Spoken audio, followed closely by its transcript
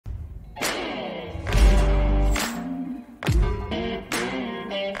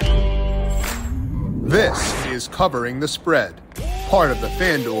This is Covering the Spread, part of the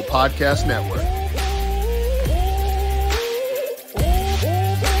FanDuel Podcast Network.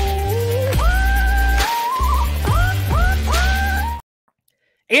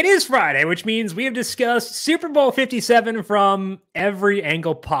 It is Friday, which means we have discussed Super Bowl 57 from every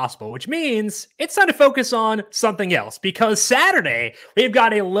angle possible, which means it's time to focus on something else, because Saturday, we've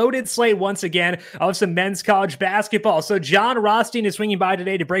got a loaded slate once again of some men's college basketball. So Jon Rothstein is swinging by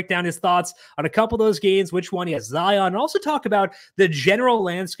today to break down his thoughts on a couple of those games, which one he has his eye on, and also talk about the general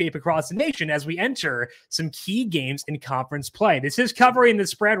landscape across the nation as we enter some key games in conference play. This is Covering the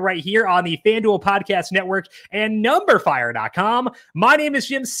Spread right here on the FanDuel Podcast Network and numberFire.com. My name is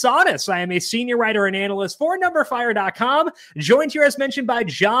Jim Sonis. I am a senior writer and analyst for numberFire.com, joined here as mentioned by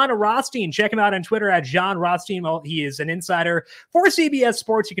Jon Rothstein. Check him out on Twitter at Jon Rothstein. Well, he is an insider for CBS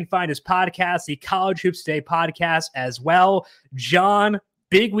Sports. You can find his podcast, the College Hoops Today podcast, as well. Jon,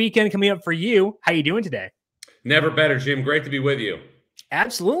 big weekend coming up for you. How you doing today? Never better, Jim. Great to be with you.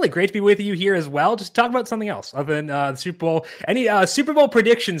 Absolutely. Great to be with you here as well. Just talk about something else other than the Super Bowl. Any Super Bowl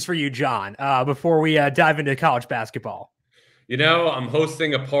predictions for you, Jon, before we dive into college basketball? You know, I'm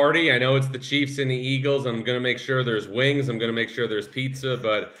hosting a party. I know it's the Chiefs and the Eagles. I'm going to make sure there's wings. I'm going to make sure there's pizza.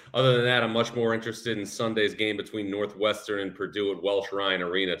 But other than that, I'm much more interested in Sunday's game between Northwestern and Purdue at Welsh Ryan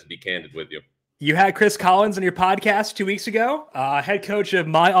Arena, to be candid with you. You had Chris Collins on your podcast 2 weeks ago, head coach of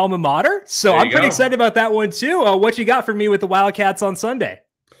my alma mater. So I'm pretty excited about that one too. What you got for me with the Wildcats on Sunday?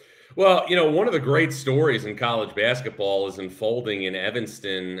 Well, you know, one of the great stories in college basketball is unfolding in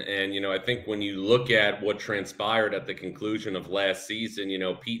Evanston. And, you know, I think when you look at what transpired at the conclusion of last season, you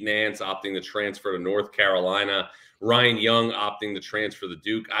know, Pete Nance opting to transfer to North Carolina, Ryan Young opting to transfer to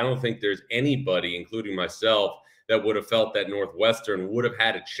Duke. I don't think there's anybody, including myself, that would have felt that Northwestern would have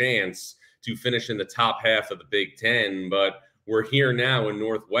had a chance to finish in the top half of the Big Ten. But we're here now, and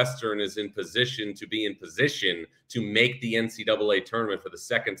Northwestern is in position to make the NCAA tournament for the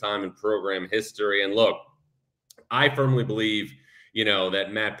second time in program history. And look, I firmly believe, you know,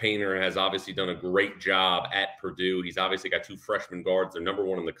 that Matt Painter has obviously done a great job at Purdue. He's obviously got two freshman guards. They're number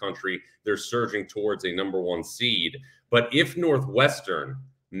one in the country. They're surging towards a number one seed. But if Northwestern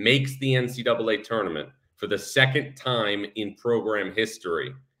makes the NCAA tournament for the second time in program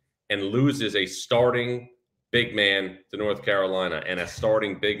history and loses a starting big man to North Carolina and a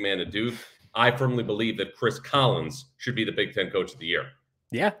starting big man to Duke, I firmly believe that Chris Collins should be the Big Ten Coach of the Year.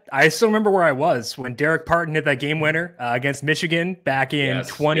 Yeah, I still remember where I was when Derek Parton hit that game winner against Michigan back in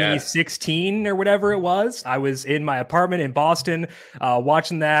 2016 or whatever it was. I was in my apartment in Boston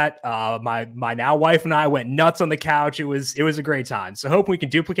watching that. My now wife and I went nuts on the couch. It was a great time. So hoping we can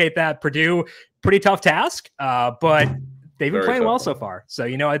duplicate that. Purdue, pretty tough task, but they've been playing well so far. So,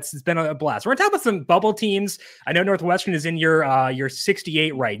 you know, it's been a blast. We're going to talk about some bubble teams. I know Northwestern is in your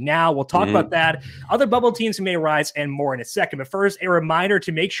 68 right now. We'll talk about that. Other bubble teams who may rise and more in a second. But first, a reminder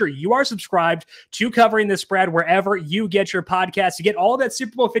to make sure you are subscribed to Covering the Spread wherever you get your podcasts to get all that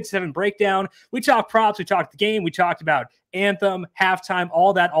Super Bowl 57 breakdown. We talk props. We talked the game. We talked about anthem, halftime,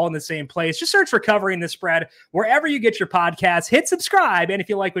 all that, all in the same place. Just search for Covering the Spread wherever you get your podcasts. Hit subscribe, and if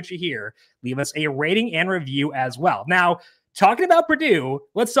you like what you hear, leave us a rating and review as well. Now, talking about Purdue,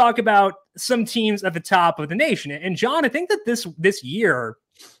 let's talk about some teams at the top of the nation. And Jon, I think that this year,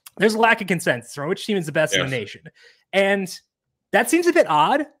 there's a lack of consensus on which team is the best in the nation. And that seems a bit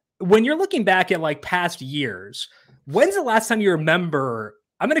odd. When you're looking back at like past years, when's the last time you remember,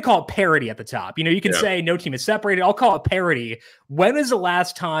 I'm going to call it parity at the top. You know, you can say no team is separated. I'll call it parity. When is the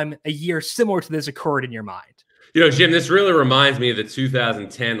last time a year similar to this occurred in your mind? You know, Jim, this really reminds me of the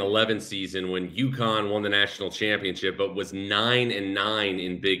 2010-11 season when UConn won the national championship, but was 9-9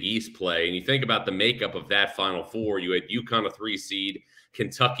 in Big East play. And you think about the makeup of that Final Four. You had UConn a 3 seed,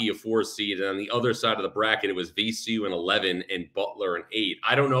 Kentucky a 4 seed, and on the other side of the bracket, it was VCU an 11 and Butler an 8.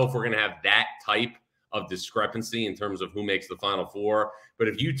 I don't know if we're going to have that type of discrepancy in terms of who makes the Final Four. But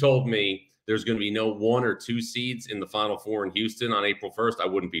if you told me there's going to be no 1 or 2 seeds in the Final Four in Houston on April 1st, I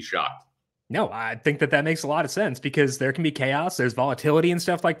wouldn't be shocked. No, I think that makes a lot of sense because there can be chaos. There's volatility and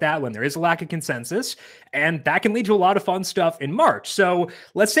stuff like that when there is a lack of consensus, and that can lead to a lot of fun stuff in March. So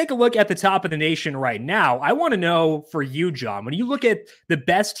let's take a look at the top of the nation right now. I want to know for you, Jon, when you look at the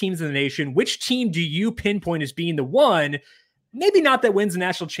best teams in the nation, which team do you pinpoint as being the one, maybe not that wins the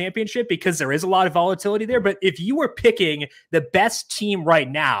national championship because there is a lot of volatility there, but if you were picking the best team right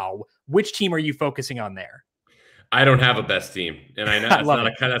now, which team are you focusing on there? I don't have a best team, and I know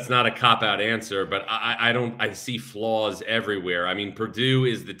that's not a cop-out answer, but I see flaws everywhere. I mean, Purdue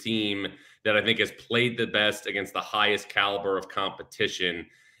is the team that I think has played the best against the highest caliber of competition.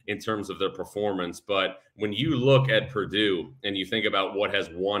 in terms of their performance. But when you look at Purdue and you think about what has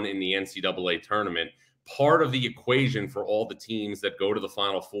won in the NCAA tournament, part of the equation for all the teams that go to the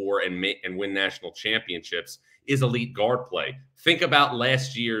Final Four and win national championships is elite guard play. Think about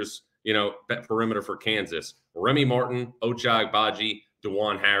last year's, perimeter for Kansas: Remy Martin, Ochai Agbaji,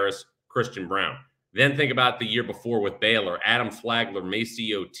 DeJuan Harris, Christian Brown. Then think about the year before with Baylor: Adam Flagler,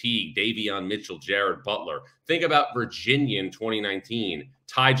 Maceo Teague, Davion Mitchell, Jared Butler. Think about Virginia in 2019: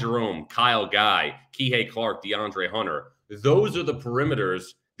 Ty Jerome, Kyle Guy, Kihei Clark, DeAndre Hunter. Those are the perimeters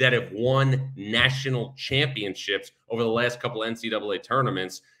that have won national championships over the last couple NCAA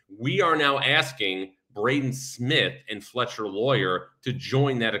tournaments. We are now asking Braden Smith and Fletcher Lawyer to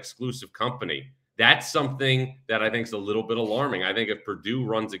join that exclusive company. That's something that I think is a little bit alarming. I think if Purdue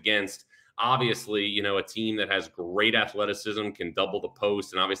runs against, obviously, a team that has great athleticism, can double the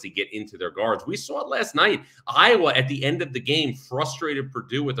post, and obviously get into their guards. We saw it last night. Iowa, at the end of the game, frustrated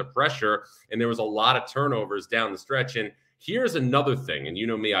Purdue with the pressure, and there was a lot of turnovers down the stretch. And here's another thing, and you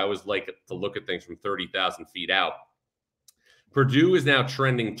know me, I always like to look at things from 30,000 feet out. Purdue is now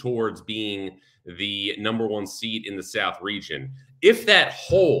trending towards being the number 1 seed in the South region. If that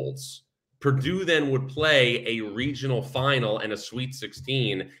holds, Purdue then would play a regional final and a Sweet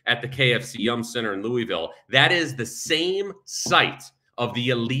 16 at the KFC Yum Center in Louisville. That is the same site of the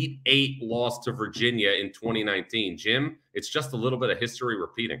Elite Eight loss to Virginia in 2019. Jim, it's just a little bit of history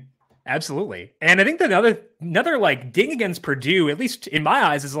repeating. Absolutely. And I think that another like ding against Purdue, at least in my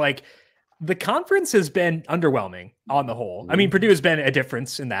eyes, is like the conference has been underwhelming on the whole. I mean, Purdue has been a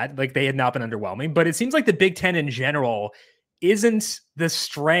difference in that. Like, they had not been underwhelming, but it seems like the Big Ten in general isn't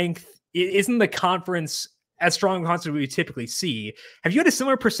the conference as strong a conference we typically see. Have you had a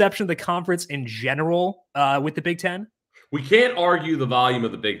similar perception of the conference in general with the Big Ten? We can't argue the volume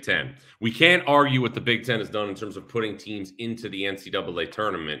of the Big Ten. We can't argue what the Big Ten has done in terms of putting teams into the NCAA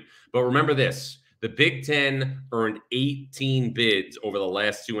tournament. But remember this: the Big Ten earned 18 bids over the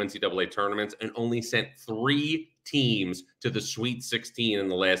last 2 NCAA tournaments and only sent 3 teams to the Sweet 16 in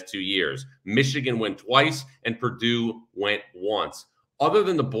the last 2 years. Michigan went twice and Purdue went once. Other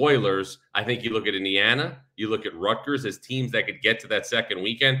than the Boilers, I think you look at Indiana, you look at Rutgers as teams that could get to that second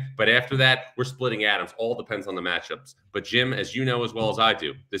weekend. But after that, we're splitting atoms. All depends on the matchups. But Jim, as you know as well as I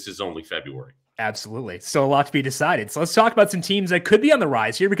do, this is only February. Absolutely. So a lot to be decided. So let's talk about some teams that could be on the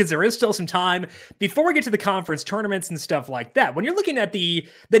rise here, because there is still some time before we get to the conference tournaments and stuff like that. When you're looking at the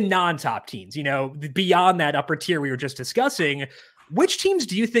non-top teams, beyond that upper tier we were just discussing, which teams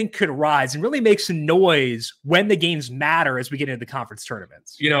do you think could rise and really make some noise when the games matter as we get into the conference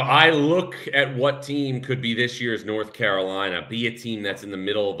tournaments? I look at what team could be this year's North Carolina, be a team that's in the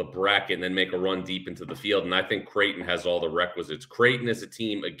middle of the bracket and then make a run deep into the field. And I think Creighton has all the requisites. Creighton is a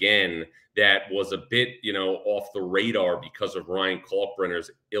team, again, that was a bit, off the radar because of Ryan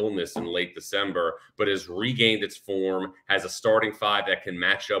Kalkbrenner's illness in late December, but has regained its form, has a starting 5 that can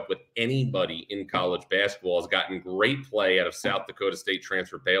match up with anybody in college basketball, has gotten great play out of South Dakota State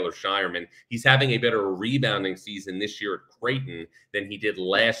transfer Baylor Shireman. He's having a better rebounding season this year at Creighton than he did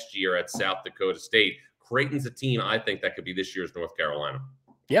last year at South Dakota State. Creighton's a team, I think, that could be this year's North Carolina.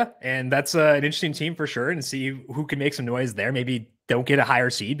 Yeah, and that's an interesting team for sure, and see who can make some noise there. Maybe don't get a higher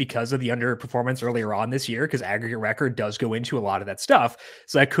seed because of the underperformance earlier on this year, because aggregate record does go into a lot of that stuff.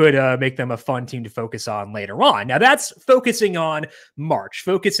 So that could make them a fun team to focus on later on. Now, that's focusing on March,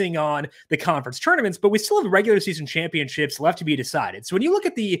 focusing on the conference tournaments, but we still have regular season championships left to be decided. So when you look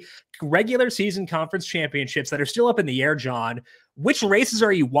at the regular season conference championships that are still up in the air, John, which races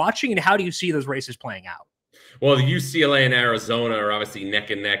are you watching and how do you see those races playing out? Well, the UCLA and Arizona are obviously neck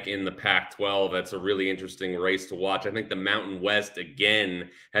and neck in the Pac-12. That's a really interesting race to watch. I think the Mountain West, again,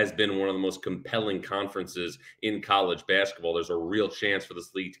 has been one of the most compelling conferences in college basketball. There's a real chance for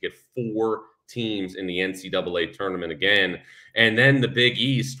this league to get 4 teams in the NCAA tournament again. And then the Big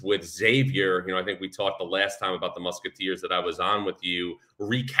East with Xavier, I think we talked the last time about the Musketeers that I was on with you,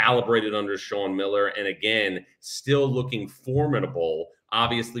 recalibrated under Sean Miller, and again, still looking formidable.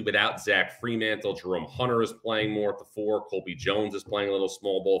 Obviously, without Zach Fremantle, Jerome Hunter is playing more at the 4. Colby Jones is playing a little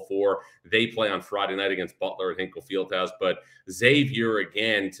small ball 4. They play on Friday night against Butler at Hinkle Fieldhouse. But Xavier,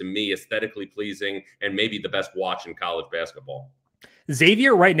 again, to me, aesthetically pleasing and maybe the best watch in college basketball.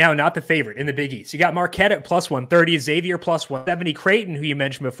 Xavier right now, not the favorite in the Big East. You got Marquette at plus 130, Xavier plus 170, Creighton, who you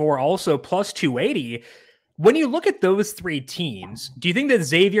mentioned before, also plus 280. When you look at those 3 teams, do you think that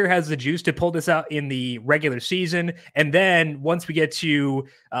Xavier has the juice to pull this out in the regular season? And then once we get to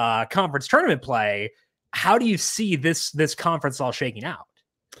conference tournament play, how do you see this conference all shaking out?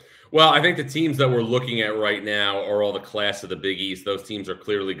 Well, I think the teams that we're looking at right now are all the class of the Big East. Those teams are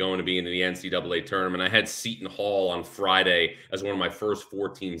clearly going to be in the NCAA tournament. I had Seton Hall on Friday as one of my first 4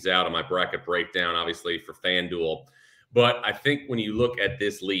 teams out on my bracket breakdown, obviously for FanDuel. But I think when you look at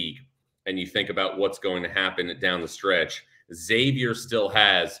this league and you think about what's going to happen down the stretch, Xavier still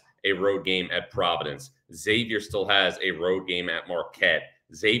has a road game at Providence. Xavier still has a road game at Marquette.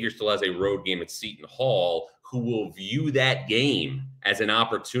 Xavier still has a road game at Seton Hall, who will view that game as an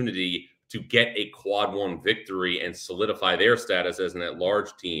opportunity to get a quad 1 victory and solidify their status as an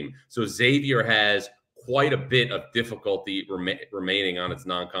at-large team. So Xavier has quite a bit of difficulty remaining on its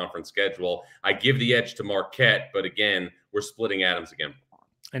non-conference schedule. I give the edge to Marquette, but again, we're splitting atoms again.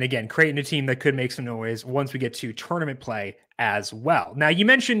 And again, creating a team that could make some noise once we get to tournament play as well. Now, you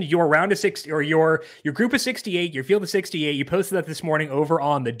mentioned your round of 60 or your group of 68, your field of 68. You posted that this morning over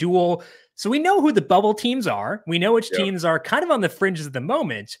on the Duel. So we know who the bubble teams are. We know which teams are kind of on the fringes at the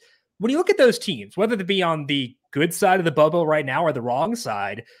moment. When you look at those teams, whether they be on the good side of the bubble right now or the wrong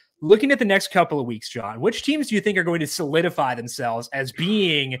side, looking at the next couple of weeks, John, which teams do you think are going to solidify themselves as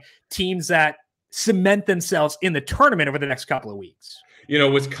being teams that cement themselves in the tournament over the next couple of weeks? You know,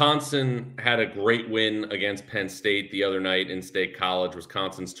 Wisconsin had a great win against Penn State the other night in State College.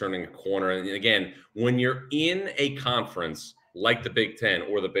 Wisconsin's turning a corner. And again, when you're in a conference like the Big 10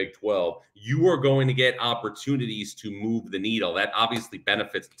 or the Big 12, you are going to get opportunities to move the needle. That obviously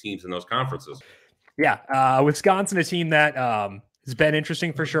benefits the teams in those conferences. Yeah, Wisconsin, a team that has been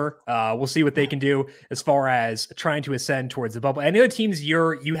interesting for sure. We'll see what they can do as far as trying to ascend towards the bubble. Any other teams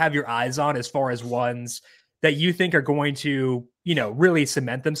you have your eyes on as far as ones that you think are going to, really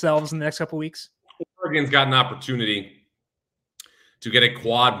cement themselves in the next couple of weeks? Oregon's got an opportunity to get a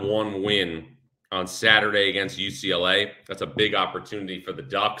quad 1 win on Saturday against UCLA. That's a big opportunity for the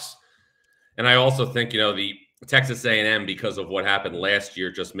Ducks. And I also think, the Texas A&M, because of what happened last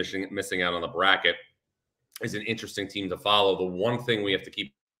year, just missing out on the bracket, is an interesting team to follow. The one thing we have to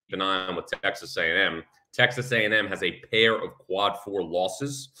keep an eye on with Texas A&M has a pair of quad 4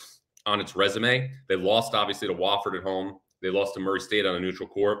 losses on its resume. They lost, obviously, to Wofford at home. They lost to Murray State on a neutral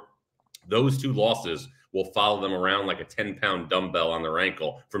court. Those 2 losses will follow them around like a 10-pound dumbbell on their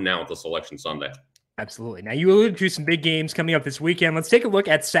ankle from now until Selection Sunday. Absolutely. Now, you alluded to some big games coming up this weekend. Let's take a look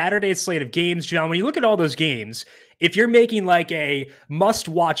at Saturday's slate of games, John. When you look at all those games, if you're making like a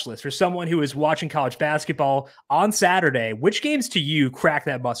must-watch list for someone who is watching college basketball on Saturday, which games to you crack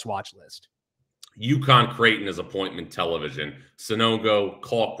that must-watch list? UConn Creighton is appointment television. Sonogo,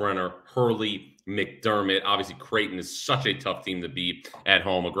 Kalkbrenner, Hurley, McDermott. Obviously, Creighton is such a tough team to beat at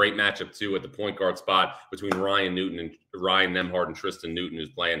home. A great matchup, too, at the point guard spot between Ryan Nembhard and Tristan Newton, who's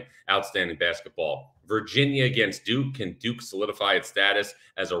playing outstanding basketball. Virginia against Duke. Can Duke solidify its status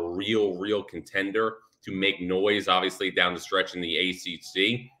as a real contender to make noise, obviously, down the stretch in the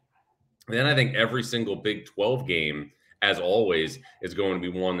ACC? And then I think every single Big 12 game, as always, is going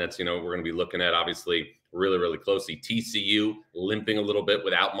to be one that's, we're going to be looking at, obviously, really closely. TCU limping a little bit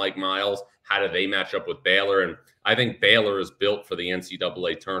without Mike Miles. How do they match up with Baylor? And I think Baylor is built for the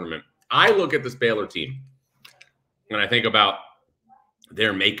NCAA tournament. I look at this Baylor team and I think about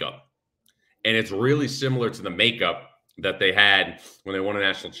their makeup. And it's really similar to the makeup that they had when they won a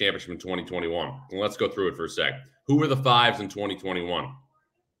national championship in 2021. And let's go through it for a sec. Who were the 5s in 2021?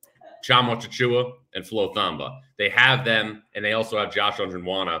 Chama Chichua and Flo Thamba. They have them, and they also have Josh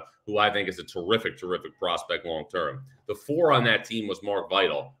Ondrenwana, who I think is a terrific prospect long-term. The 4 on that team was Mark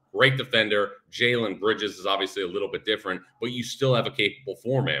Vital. Great defender. Jalen Bridges is obviously a little bit different, but you still have a capable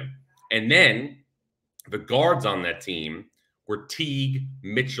 4-man. And then the guards on that team were Teague,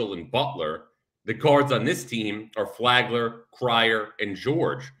 Mitchell, and Butler. The guards on this team are Flagler, Cryer, and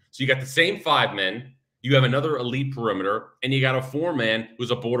George. So you got the same 5 men. You have another elite perimeter, and you got a 4-man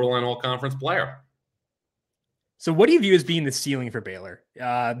who's a borderline all-conference player. So what do you view as being the ceiling for Baylor? They're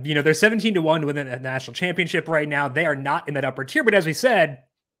 17-1 to win the national championship right now. They are not in that upper tier, but as we said,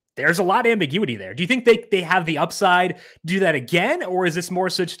 there's a lot of ambiguity there. Do you think they have the upside to do that again, or is this more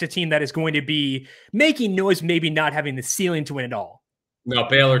such a team that is going to be making noise, maybe not having the ceiling to win it all? No,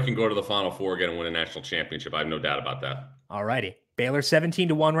 Baylor can go to the Final Four again and win a national championship. I have no doubt about that. All righty. Baylor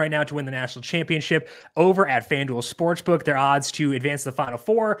 17-1 right now to win the national championship over at FanDuel Sportsbook. Their odds to advance to the Final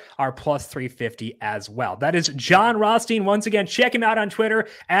Four are plus 350 as well. That is Jon Rothstein. Once again, check him out on Twitter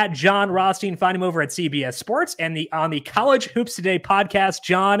at Jon Rothstein. Find him over at CBS Sports and on the College Hoops Today podcast.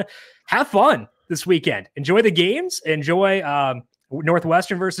 John, have fun this weekend. Enjoy the games. Enjoy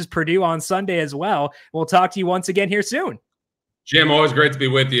Northwestern versus Purdue on Sunday as well. We'll talk to you once again here soon. Jim, always great to be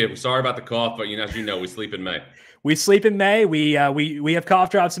with you. Sorry about the cough, but as you know, we sleep in May. We sleep in May. We have cough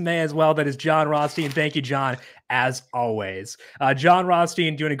drops in May as well. That is Jon Rothstein. Thank you, Jon, as always. Jon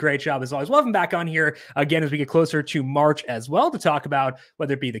Rothstein doing a great job as always. We'll have him back on here again as we get closer to March as well to talk about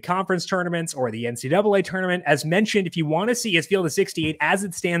whether it be the conference tournaments or the NCAA tournament. As mentioned, if you want to see his Field of 68 as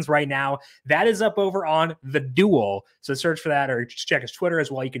it stands right now, that is up over on The Duel. So search for that or just check his Twitter as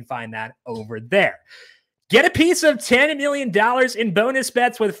well. You can find that over there. Get a piece of $10 million in bonus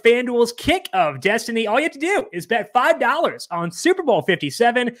bets with FanDuel's Kick of Destiny. All you have to do is bet $5 on Super Bowl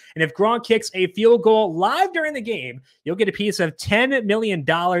 57. And if Gronk kicks a field goal live during the game, you'll get a piece of $10 million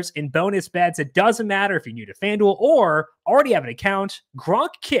in bonus bets. It doesn't matter if you're new to FanDuel or already have an account. Gronk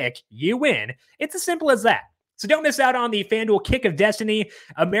kick, you win. It's as simple as that. So don't miss out on the FanDuel Kick of Destiny,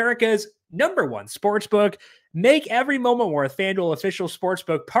 America's #1 sportsbook. Make every moment worth. FanDuel, official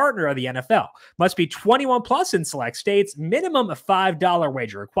sportsbook partner of the NFL. Must be 21 plus in select states. Minimum of $5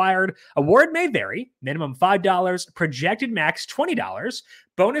 wager required. Award may vary. Minimum $5. Projected max $20.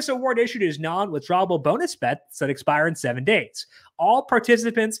 Bonus award issued is non-withdrawable bonus bets that expire in 7 days. All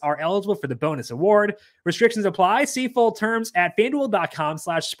participants are eligible for the bonus award. Restrictions apply. See full terms at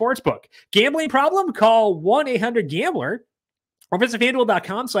FanDuel.com/sportsbook. Gambling problem? Call 1-800-GAMBLER. Or visit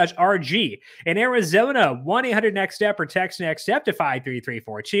FanDuel.com/RG. In Arizona, 1-800-NEXT-STEP or text NEXT STEP to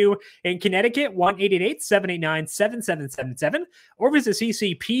 53342. In Connecticut, 1-888-789-7777. Or visit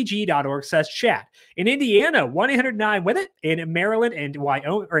ccpg.org/chat. In Indiana, 1-800-9-WITH-IT. In Maryland and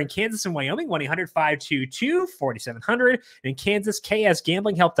Wyoming, or in Kansas and Wyoming, 1-800-522-4700. In Kansas,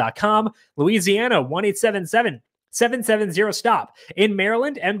 ksgamblinghelp.com. Louisiana, 1-877-770-STOP. In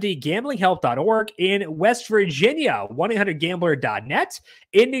Maryland, mdgamblinghelp.org. In West Virginia, 1-800-GAMBLER.net.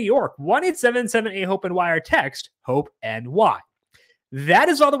 In New York, 1-877-8-HOPE-NY or text HOPE-NY. That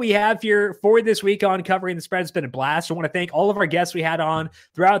is all that we have here for this week on Covering the Spread. It's been a blast. I want to thank all of our guests we had on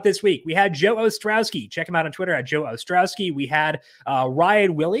throughout this week. We had Joe Ostrowski. Check him out on Twitter at Joe Ostrowski. We had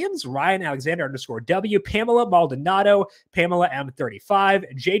Ryan Williams, Ryan Alexander _W, Pamela Maldonado, Pamela M35,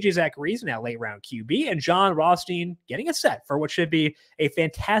 JJ Zacharias, now late round QB, and Jon Rothstein getting us set for what should be a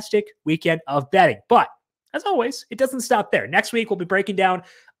fantastic weekend of betting. But as always, it doesn't stop there. Next week, we'll be breaking down.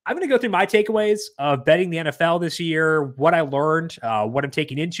 I'm going to go through my takeaways of betting the NFL this year, what I learned, what I'm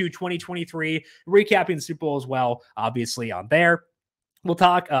taking into 2023, recapping the Super Bowl as well, obviously on there. We'll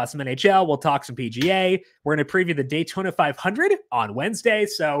talk some NHL. We'll talk some PGA. We're going to preview the Daytona 500 on Wednesday.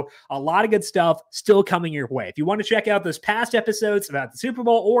 So a lot of good stuff still coming your way. If you want to check out those past episodes about the Super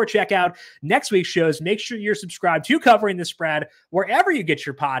Bowl or check out next week's shows, make sure you're subscribed to Covering the Spread wherever you get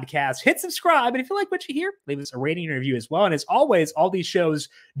your podcasts. Hit subscribe. And if you like what you hear, leave us a rating and review as well. And as always, all these shows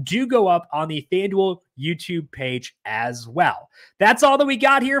do go up on the FanDuel YouTube page as well. That's all that we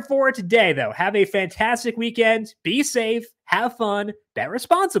got here for today, though. Have a fantastic weekend. Be safe. Have fun, bet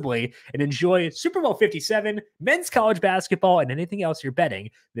responsibly, and enjoy Super Bowl 57, men's college basketball, and anything else you're betting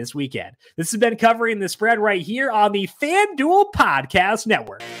this weekend. This has been Covering the Spread right here on the FanDuel Podcast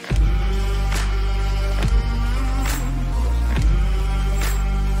Network.